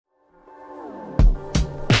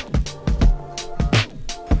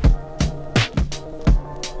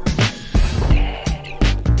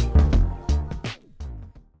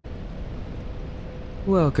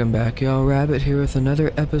Welcome back, y'all. Rabbit here with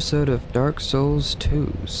another episode of Dark Souls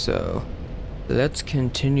 2. So, let's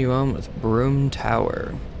continue on with Brume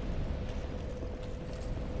Tower.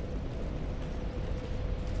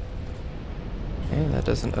 Okay, that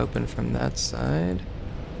doesn't open from that side.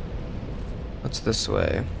 What's this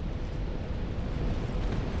way?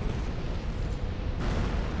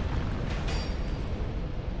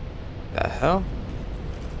 The hell?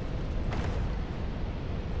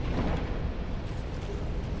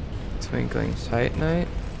 Twinkling Titanite?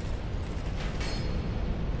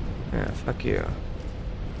 Yeah, fuck you.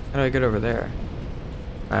 How do I get over there?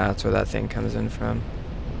 Ah, that's where that thing comes in from.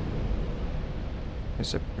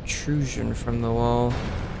 There's a protrusion from the wall.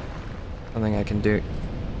 I don't think I can do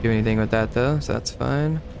anything with that though, so that's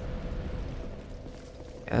fine.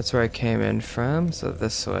 Yeah, that's where I came in from, so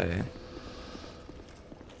this way.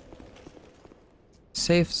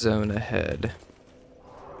 Safe zone ahead.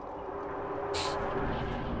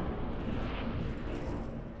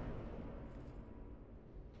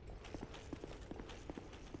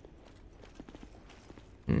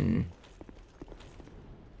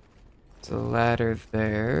 There's a ladder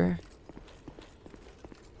there.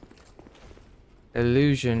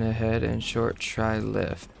 Illusion ahead and short try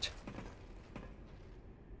lift.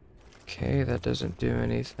 Okay, that doesn't do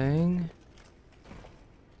anything.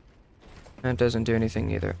 That doesn't do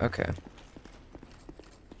anything either. Okay.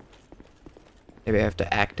 Maybe I have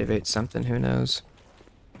to activate something, who knows?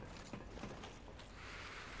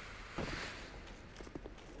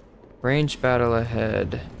 Range battle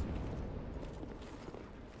ahead.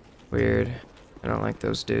 Weird. I don't like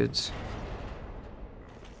those dudes.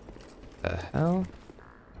 The hell?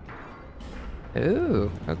 Ooh,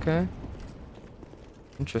 okay.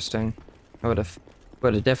 Interesting. I would have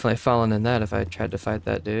definitely fallen in that if I tried to fight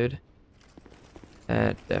that dude.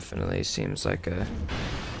 That definitely seems like a...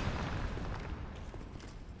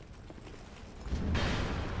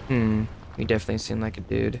 he definitely seemed like a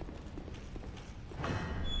dude.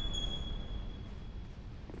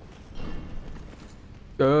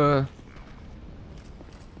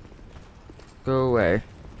 Go away.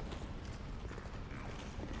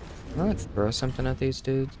 Let's throw something at these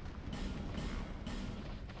dudes.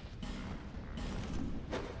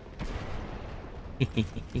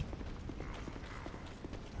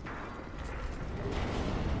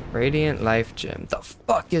 Radiant Life Gem. The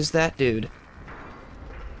fuck is that dude?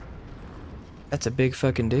 That's a big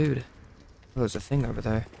fucking dude. Oh, there's a thing over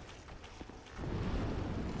there.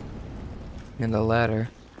 And the ladder.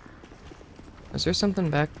 Is there something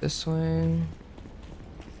back this way?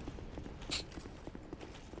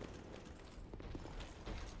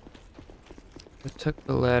 I took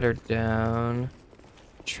the ladder down.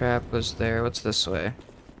 Trap was there. What's this way?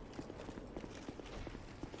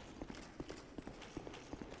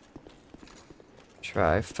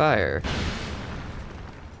 Try fire.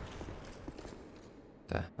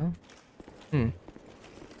 The hell?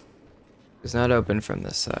 It's not open from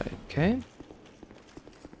this side. Okay.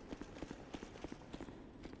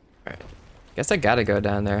 Alright. Guess I gotta go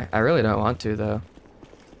down there. I really don't want to, though.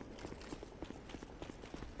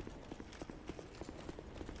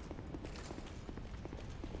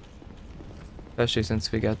 Especially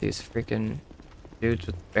since we got these freaking dudes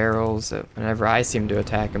with barrels that whenever I seem to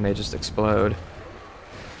attack them, they just explode.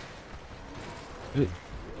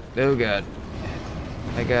 Oh god.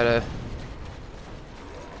 I gotta...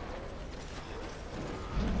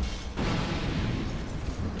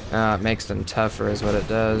 it makes them tougher is what it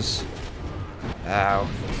does. Ow.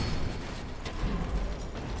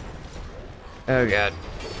 Oh god.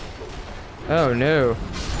 Oh no.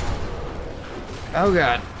 Oh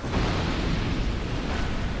god.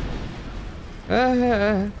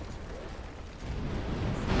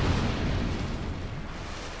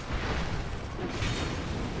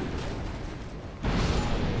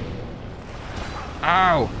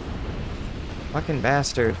 Ow! Fucking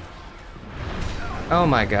bastard. Oh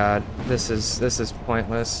my god. This is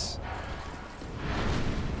pointless.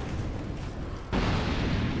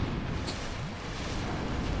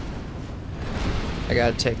 I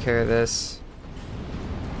gotta take care of this.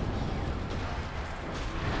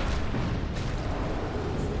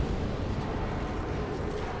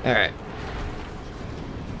 Alright.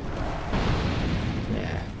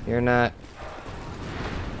 Yeah, you're not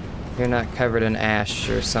covered in ash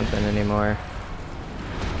or something anymore.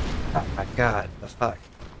 Oh my god, the fuck.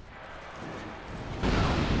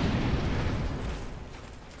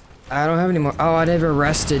 I don't have any more. Oh, I never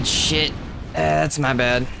rested. Shit. That's my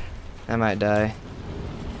bad. I might die.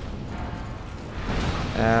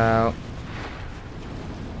 Oh.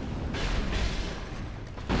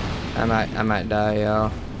 I might die,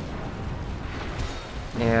 y'all.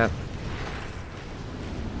 Yeah.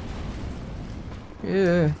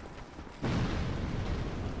 Yeah.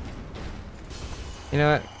 You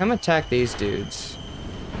know what? Come attack these dudes.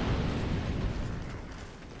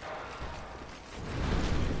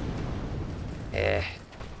 Eh.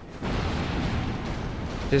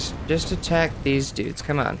 Just attack these dudes.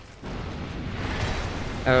 Come on.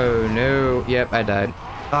 Oh no. Yep, I died.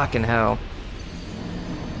 Fucking hell.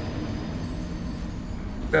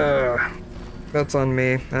 Ugh. That's on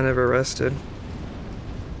me. I never rested.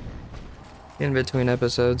 In between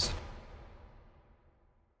episodes.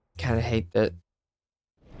 Kinda hate that.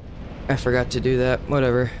 I forgot to do that.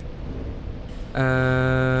 Whatever.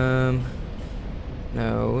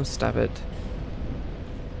 No, stop it.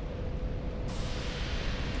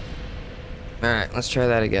 Alright, let's try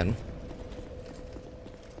that again.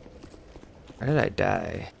 Where did I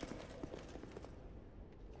die?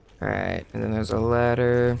 Alright, and then there's a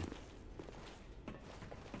ladder.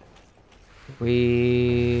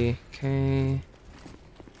 Okay.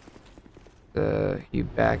 You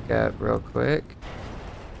back up real quick.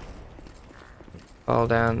 Fall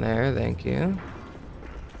down there, thank you.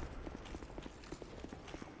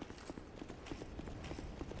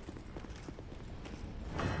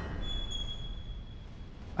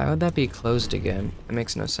 Why would that be closed again? It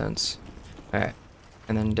makes no sense. Alright,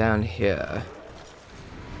 and then down here.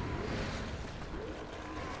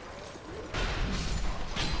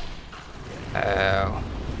 Ow.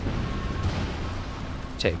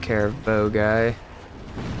 Take care of bow guy.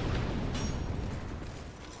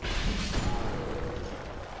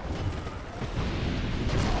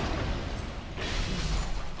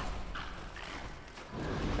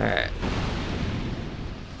 Alright.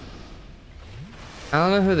 I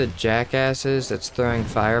don't know who the jackass is that's throwing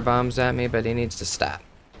fire bombs at me, but he needs to stop.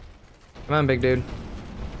 Come on, big dude.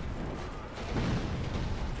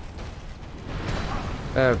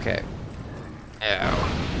 Okay. Ow.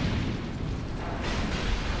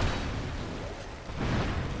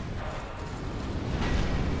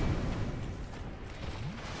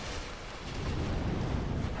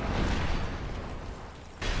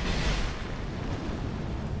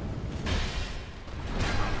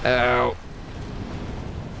 Ow.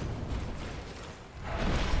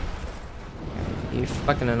 You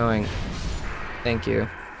fucking annoying. Thank you.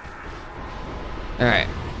 Alright.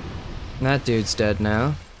 That dude's dead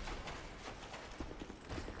now.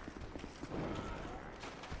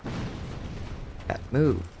 That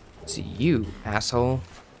move. It's you, asshole.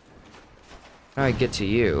 How do I get to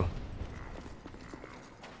you?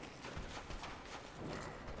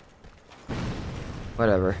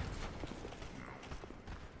 Whatever.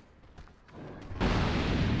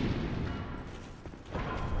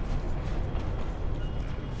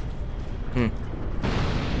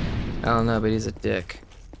 I don't know, but he's a dick.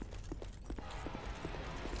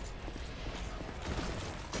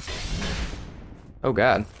 Oh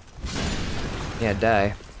god. Yeah,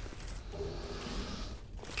 die.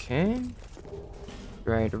 Okay.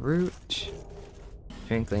 Dried root.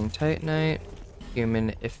 Twinkling titanite.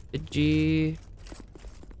 Human effigy.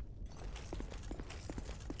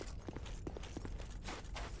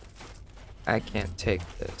 I can't take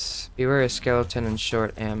this. Beware a skeleton in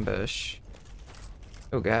short ambush.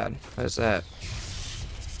 Oh god, what is that?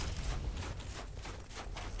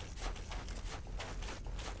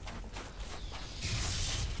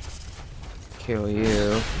 Kill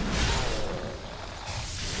you.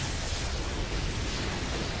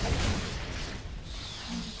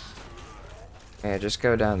 Yeah, just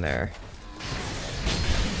go down there.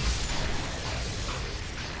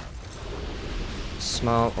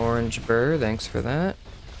 Small orange burr, thanks for that.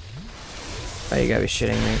 Oh, you gotta be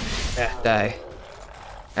shitting me. Ah, die.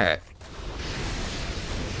 Alright.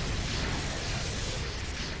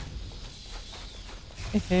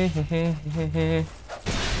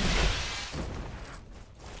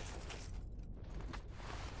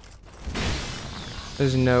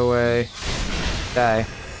 There's no way. Die.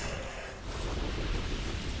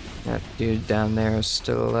 That dude down there is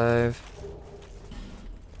still alive.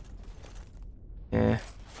 Yeah.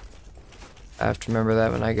 I have to remember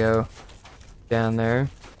that when I go down there.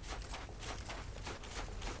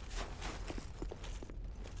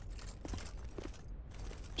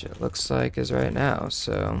 Which it looks like is right now,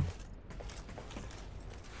 so.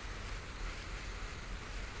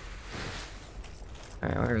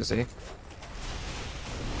 Alright, where is he?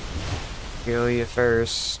 Kill you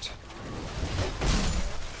first.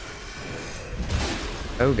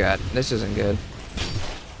 Oh god, this isn't good.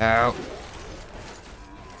 Ow.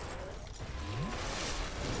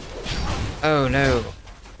 Oh no.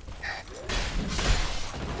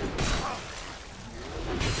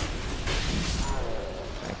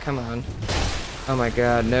 Come on. Oh my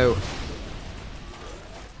god, no.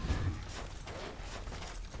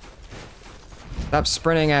 Stop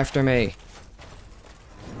sprinting after me.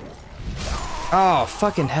 Oh,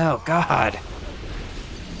 fucking hell, God.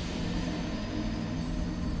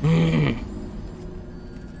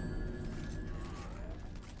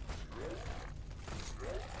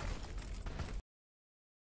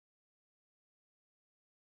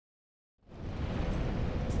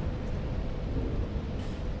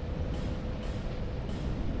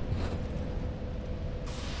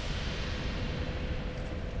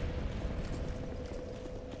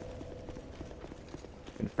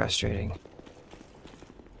 Been frustrating.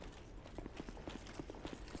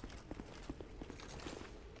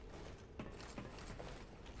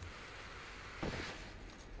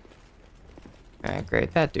 Alright,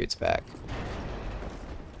 great. That dude's back.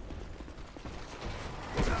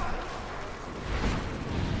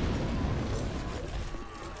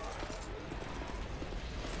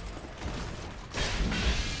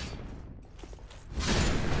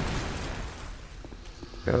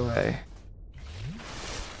 Go away.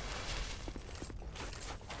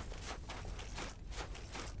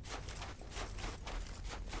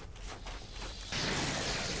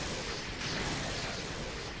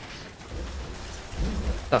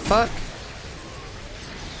 The fuck?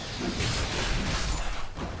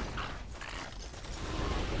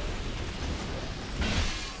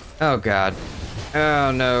 Oh god.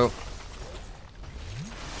 Oh no.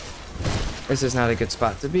 This is not a good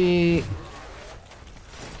spot to be.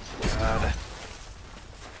 God.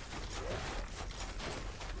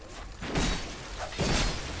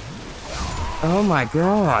 Oh my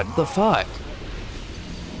god, the fuck?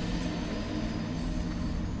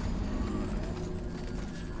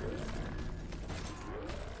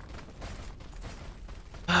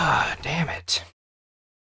 Ah, damn it.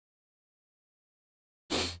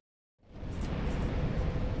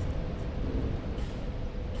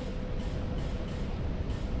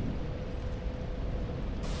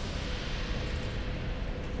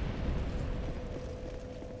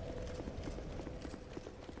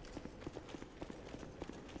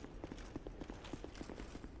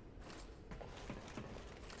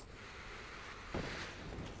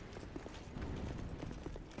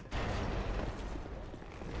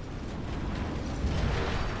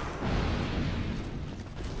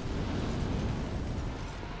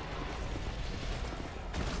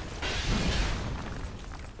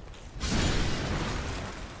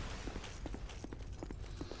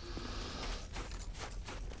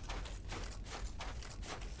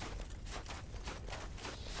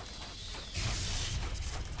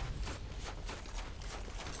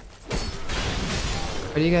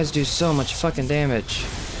 Why do you guys do so much fucking damage?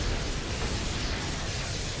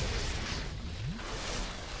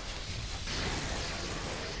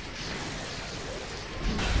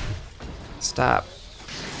 Stop.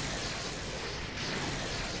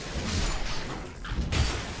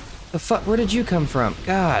 The fuck? Where did you come from?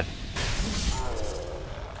 God.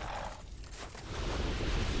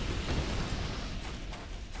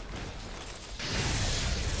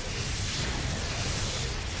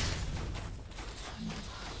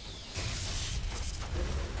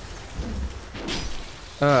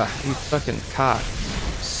 Ugh, you fucking cock.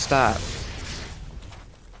 Stop.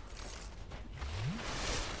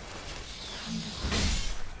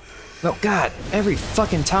 No, God, every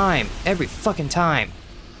fucking time. Every fucking time.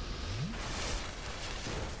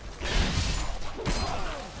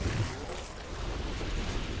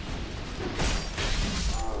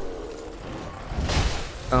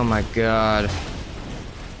 Oh my god.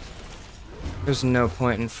 There's no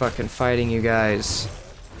point in fucking fighting you guys.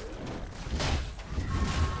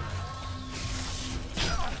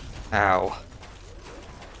 Ow.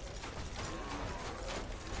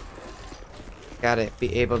 Gotta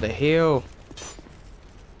be able to heal.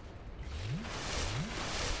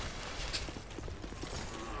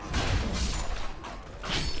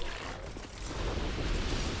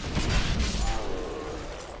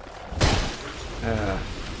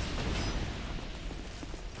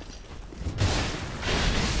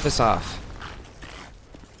 Piss off.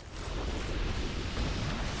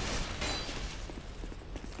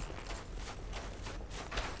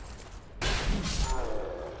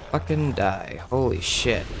 Fucking die. Holy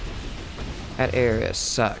shit. That area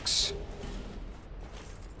sucks.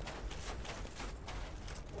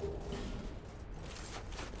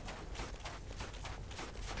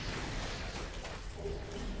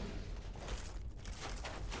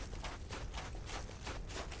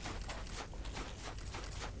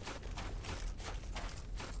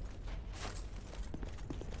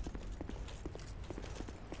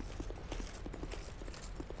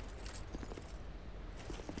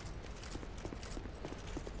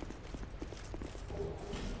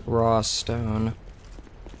 Raw stone.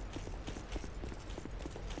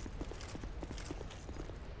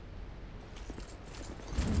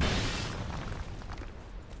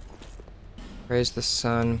 Praise the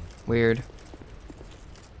sun. Weird.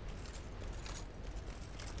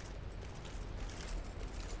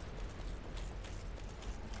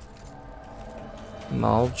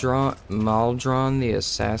 Maldron the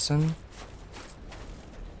assassin?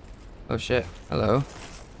 Oh shit, hello.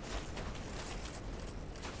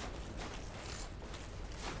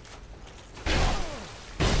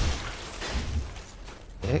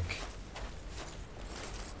 Dick.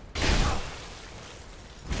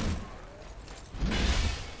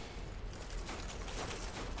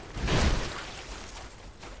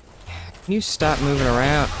 Can you stop moving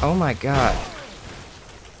around? Oh my god.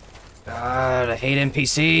 God, I hate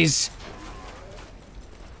NPCs.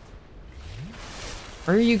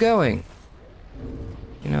 Where are you going?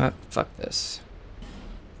 You know what? Fuck this.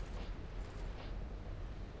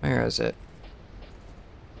 Where is it?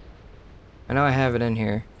 I know I have it in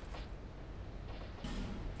here.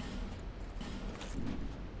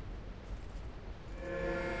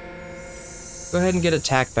 Go ahead and get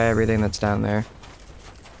attacked by everything that's down there.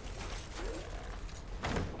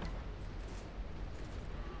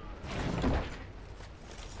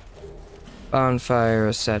 Bonfire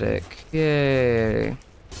ascetic. Yay.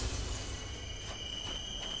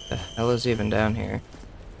 The hell is even down here?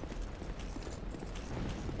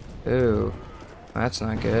 Ooh. That's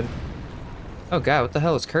not good. Oh god, what the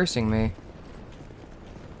hell is cursing me?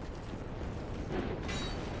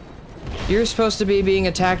 You're supposed to be being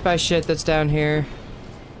attacked by shit that's down here.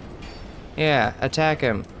 Yeah, attack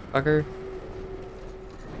him, fucker.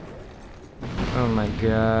 Oh my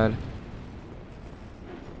god.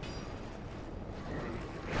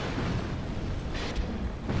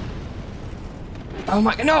 Oh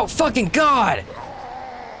my, no, fucking god!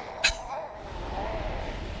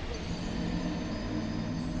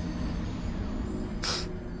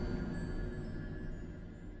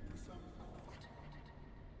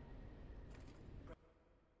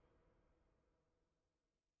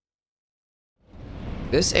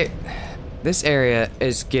 This area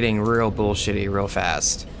is getting real bullshitty real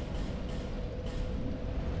fast.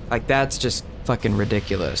 Like, that's just fucking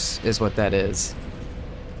ridiculous, is what that is.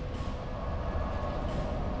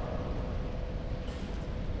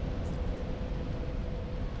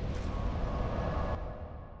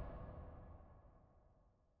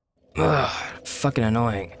 Ugh, fucking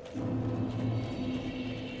annoying.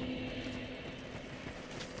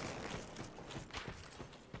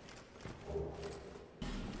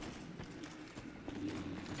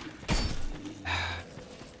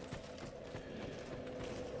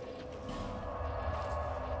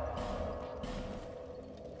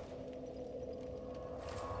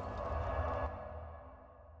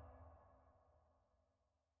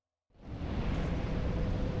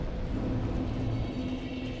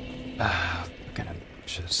 Ah, fucking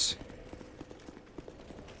obnoxious.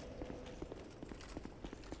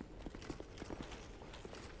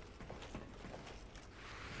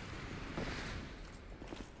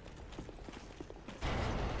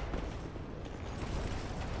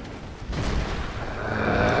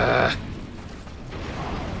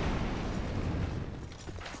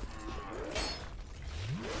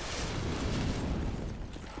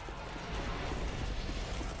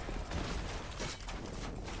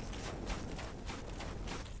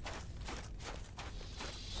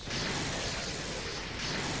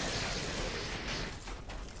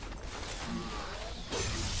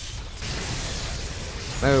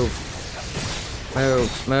 Move.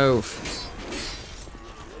 Move. Move.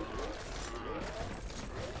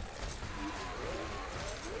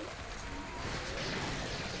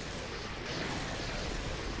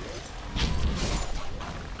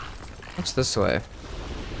 What's this way?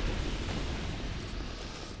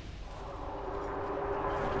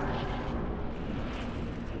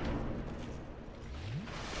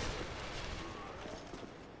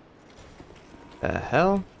 The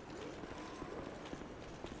hell?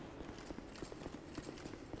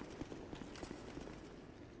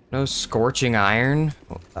 No scorching iron?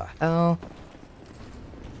 What the hell?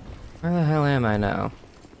 Where the hell am I now?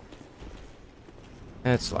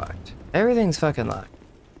 It's locked. Everything's fucking locked.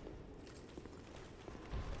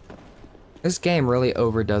 This game really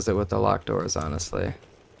overdoes it with the locked doors, honestly.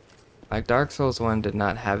 Like, Dark Souls 1 did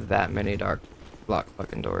not have that many locked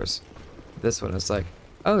fucking doors. This one is like,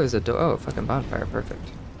 oh, there's a door. Oh, fucking bonfire. Perfect.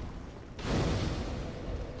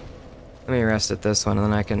 Let me rest at this one, and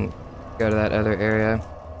then I can go to that other area.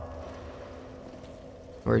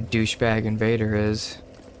 Where douchebag invader is.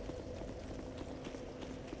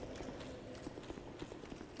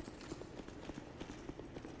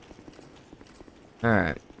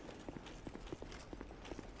 Alright.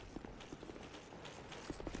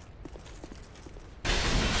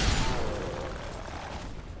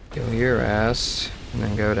 Kill your ass, and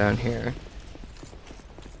then go down here.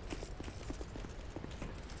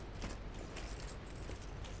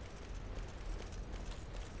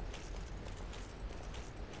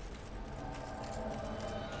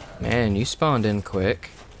 Man, you spawned in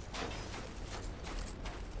quick.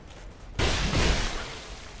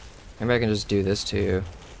 Maybe I can just do this to you.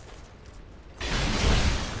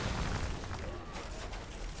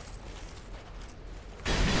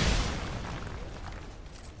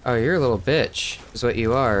 Oh, you're a little bitch, is what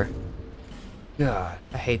you are. God,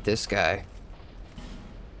 I hate this guy.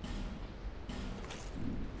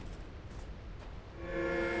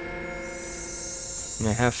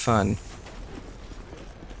 Yeah, have fun.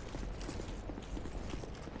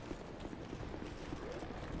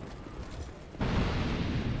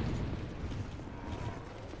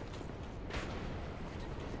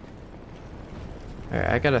 Alright,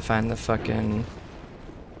 I gotta find the fucking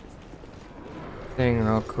thing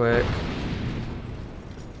real quick.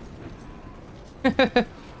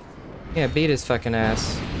 Yeah, beat his fucking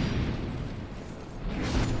ass.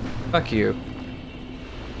 Fuck you.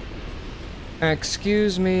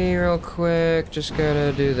 Excuse me real quick, just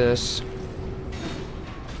gotta do this.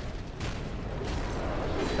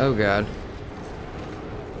 Oh god.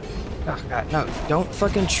 Oh god, no, don't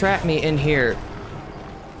fucking trap me in here.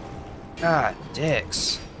 God,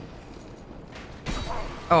 dicks.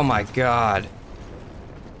 Oh my god.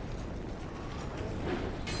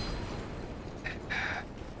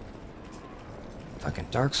 Fucking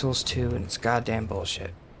Dark Souls 2 and it's goddamn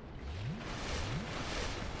bullshit.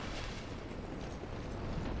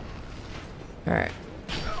 Alright.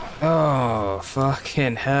 Oh,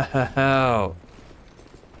 fucking hell.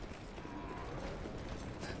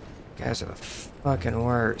 Guys are the fucking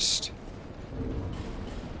worst.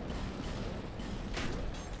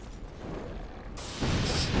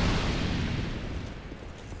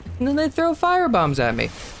 And then they throw fire bombs at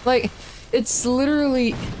me. Like, it's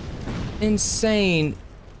literally insane.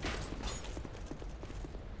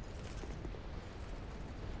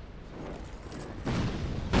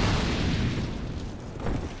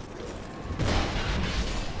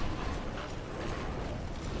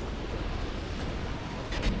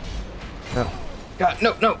 No. God,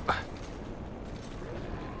 no, no.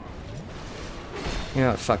 You know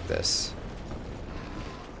what, fuck this.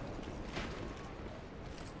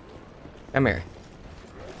 Come here.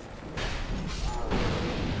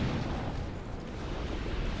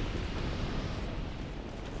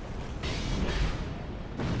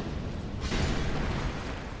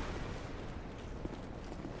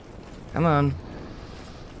 Come on.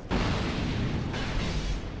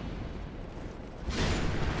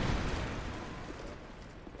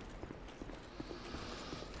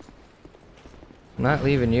 I'm not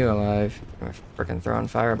leaving you alive. You're freaking throwing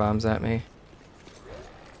fire bombs at me.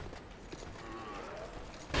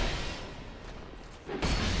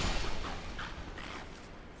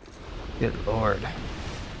 Good lord.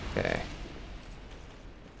 Okay.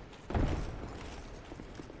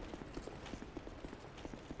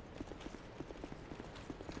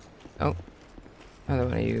 Oh. Another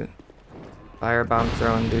one of you firebomb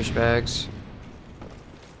throwing douchebags.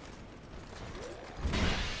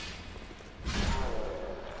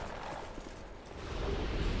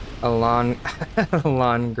 A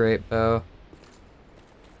lawn grape bow.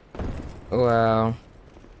 Wow.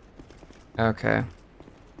 Okay.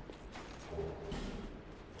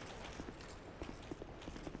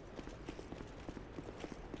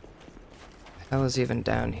 The hell is even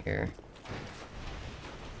down here?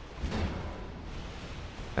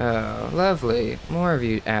 Oh, lovely. More of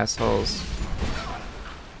you assholes.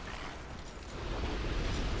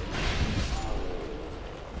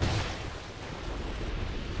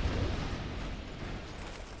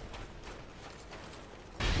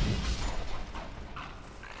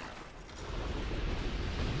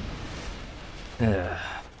 Ugh.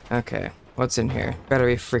 Okay, what's in here? Better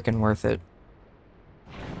be freaking worth it.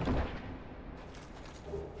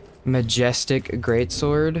 Majestic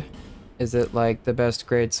greatsword? Is it like the best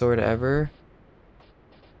greatsword ever?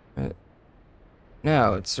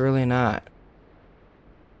 No, it's really not.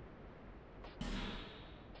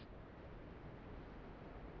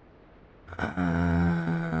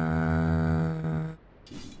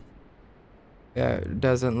 Yeah, it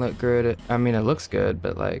doesn't look good. I mean, it looks good,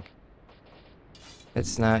 but like,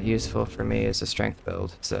 it's not useful for me as a strength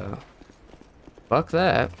build, so fuck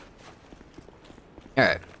that.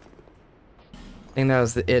 Alright. I think that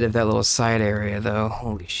was the it of that little side area, though.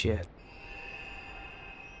 Holy shit.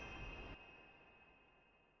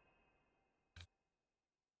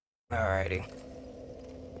 Alrighty.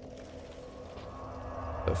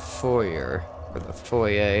 The foyer, or the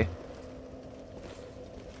foyer.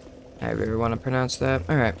 However you want to pronounce that.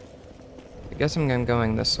 Alright. I guess I'm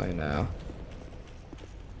going this way now.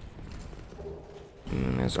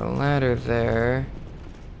 There's a ladder there.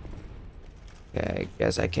 Okay, I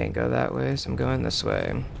guess I can't go that way, so I'm going this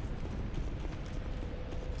way.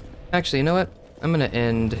 Actually, you know what? I'm gonna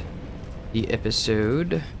end the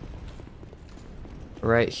episode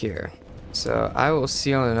right here. So I will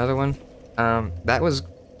see you on another one. That was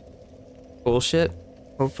bullshit.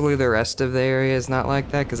 Hopefully the rest of the area is not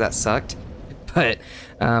like that, because that sucked. But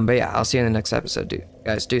yeah, I'll see you in the next episode,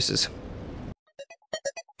 guys. Deuces.